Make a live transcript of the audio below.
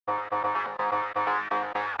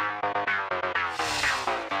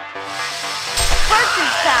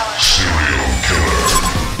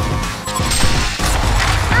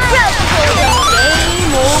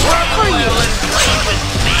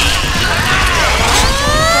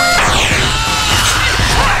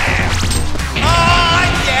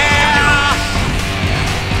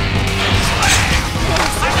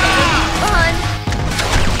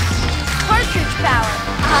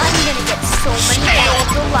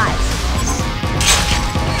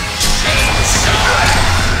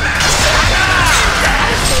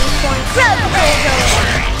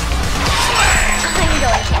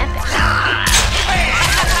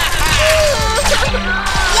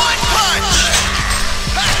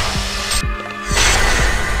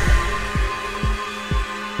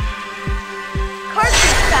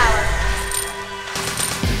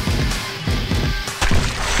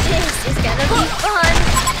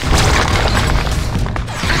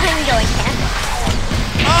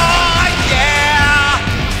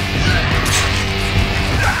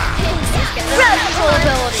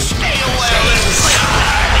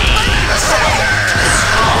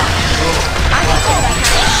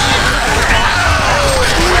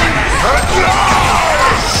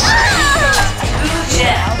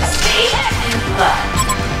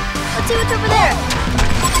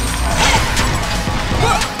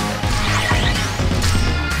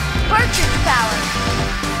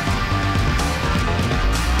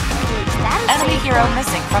hero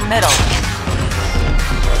missing from middle.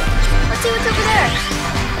 Let's see what's over there.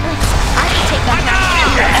 I can take on that.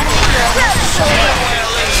 Enemy hero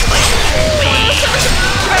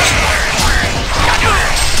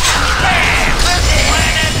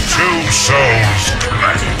Two souls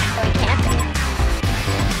collected.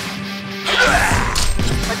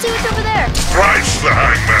 Let's see what's over there. Thrice the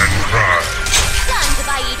hangman cry. Stunned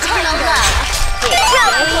by eternal love.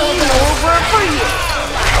 Game over for you.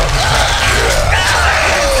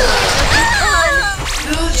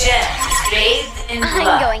 Two gems bathed in blood.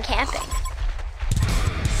 I'm going camping.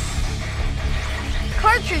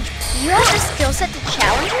 Cartridge, you have the skill set to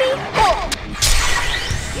challenge me?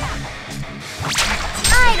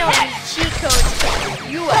 I don't need cheat codes to figure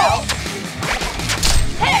you out.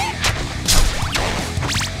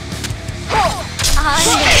 I'm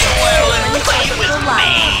gonna play with me.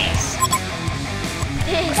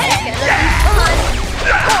 This is gonna be fun.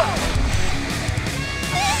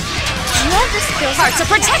 You have the skill set. Parts of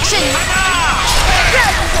protection!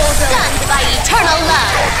 Stunned by eternal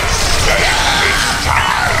love.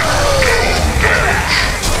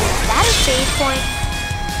 Is that a save point?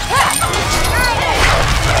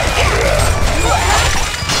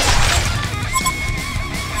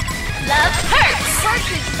 Love hurts!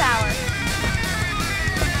 Cartridge power!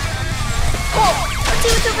 Let's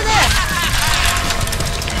see what's over there!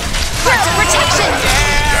 Parts of protection!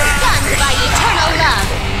 Stunned by eternal love!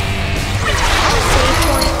 That a save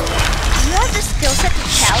point? You have the skill set to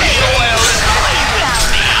challenge me?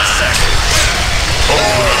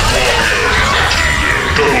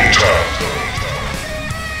 Double tap.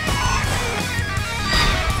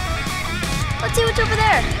 Let's see what's over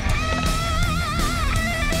there!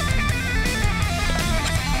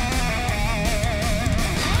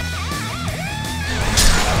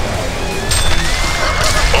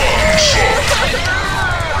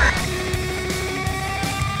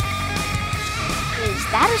 Is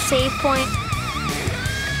that a save point?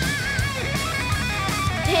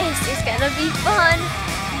 This is gonna be fun!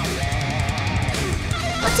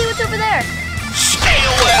 Let's see what's over there! Stay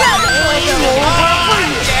away!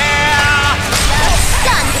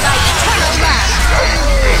 Stunned by eternal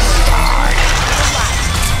love!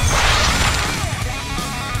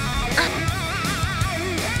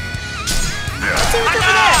 Let's see what's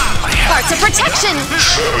over there! Parts of protection!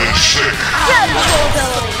 7 sick.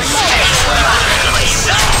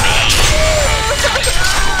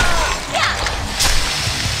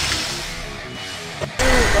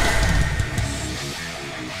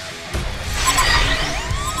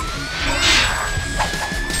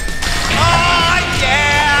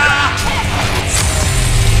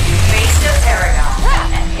 Faced a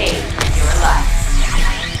paragon and paid with your life.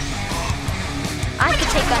 I could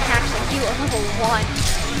take on hacks like you at level 1.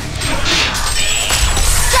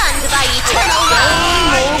 Stunned by eternal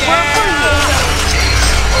love!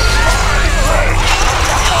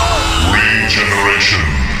 Regeneration.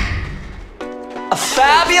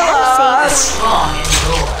 Fabulous! Strong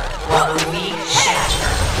endure while the weak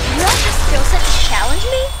shatter. You have the skill set to challenge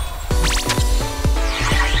me?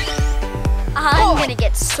 I'm gonna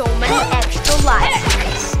get so many extra lives from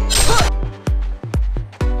this.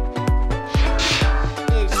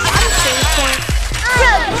 Is that a save point?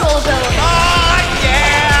 Radical ability!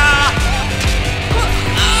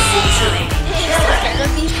 Scintillating This is killer. gonna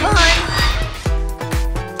be fun!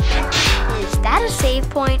 Is that a save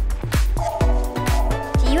point?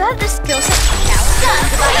 Do you have the skill set to challenge?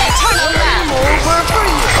 Stunned by eternal love! Over for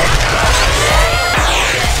you!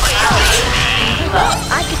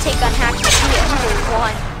 I could take on hacks like you at level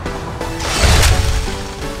 1.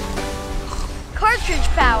 Cartridge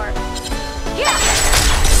power!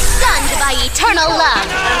 Stunned by eternal love!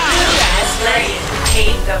 Has Slayer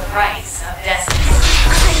paid the price of destiny.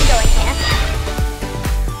 I'm going camping.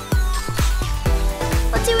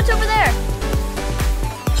 Let's see what's over there.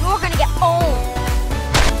 You're gonna get owned.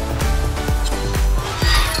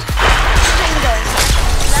 I'm going camping.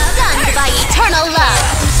 Stunned by eternal love!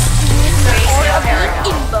 Faced Or a a paragon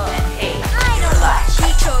imbo. and paid I with your don't life. want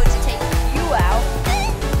cheat codes to take you out.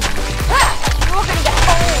 You're gonna get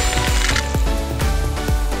owned.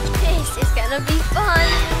 This is gonna be fun.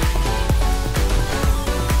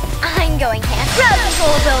 I'm going camping.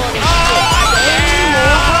 Radical ability. Game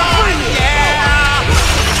over for you.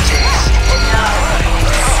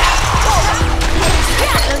 This is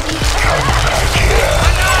gonna be fun.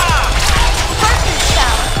 Cartridge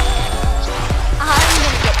power. I'm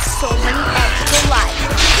gonna get so many extra lives.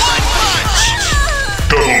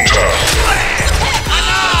 Double tap.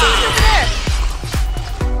 What's over there?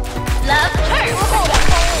 Love hurts.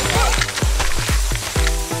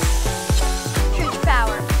 Cartridge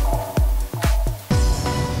power.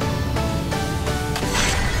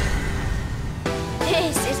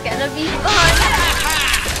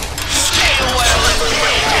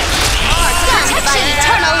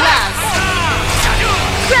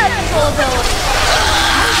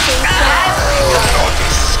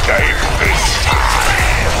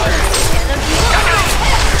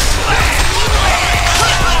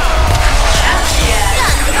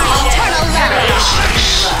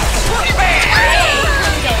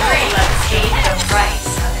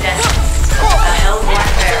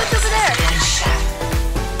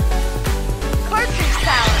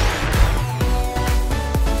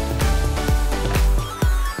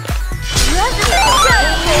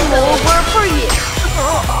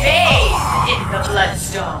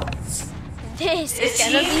 bloodstones. This The is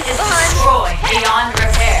gonna team be is fun. destroyed beyond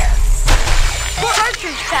repair.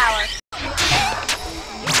 Cartridge power.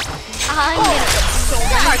 I'm gonna get so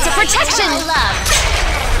many Hearts of protection. love.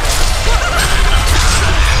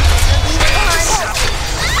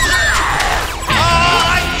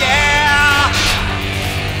 Oh, yeah!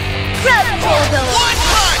 Grab ability.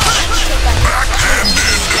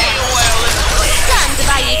 Stunned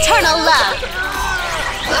by eternal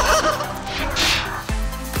love.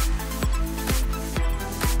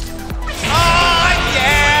 Oh,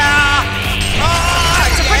 yeah!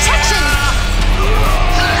 Hearts of protection.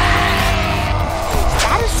 Is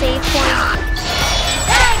that a save point?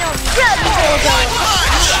 I don't grab ability.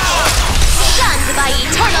 Stunned by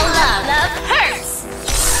eternal love. Love hurts.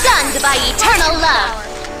 Stunned by eternal love.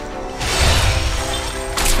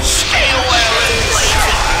 Stay away.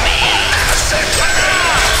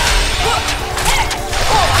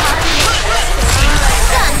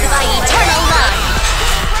 Stunned by eternal love.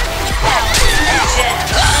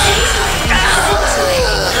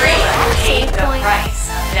 Paid the price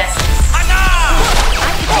of destiny.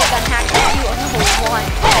 I could take on hack you on the whole one.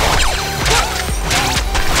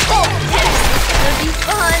 This is gonna be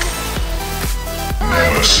fun.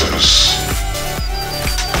 Nemesis.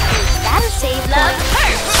 Is that a save Love point?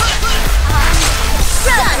 hurts.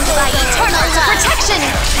 Stunned by eternal love. Protection.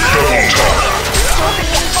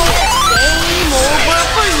 Game over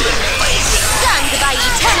for you. Stunned by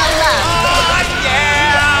eternal love.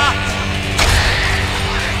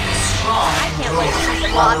 I can't wait to see the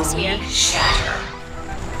blobs here. Shatter.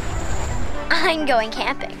 I'm going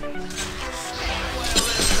camping.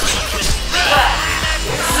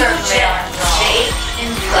 Serpent shade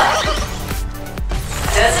in blood.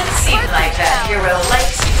 Doesn't seem like that hero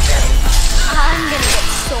likes you very much. I'm gonna get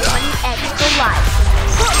so many extra lives from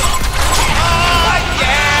this.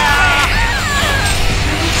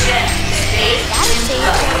 Gem shade That is in save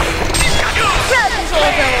blood. point. Grab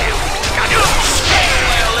ability.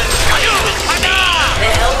 The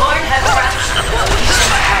Hellborn have crushed the Legion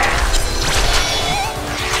Empire.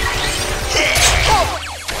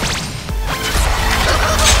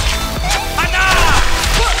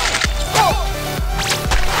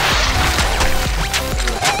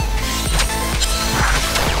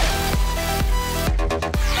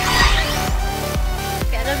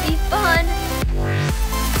 Gonna be fun.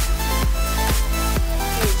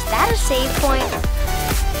 Is that a save point?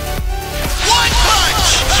 One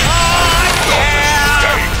punch.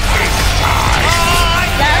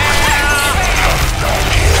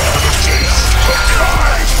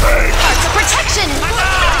 Hearts of protection.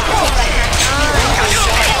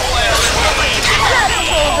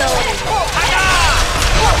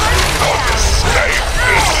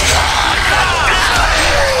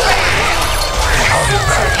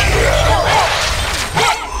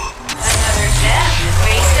 Another gem.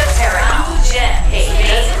 Waste of paradigm. Gem. Hey,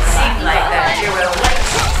 doesn't seem like that hero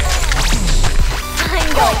likes you. I'm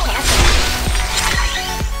going camping.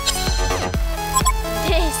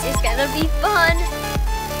 This is gonna be fun.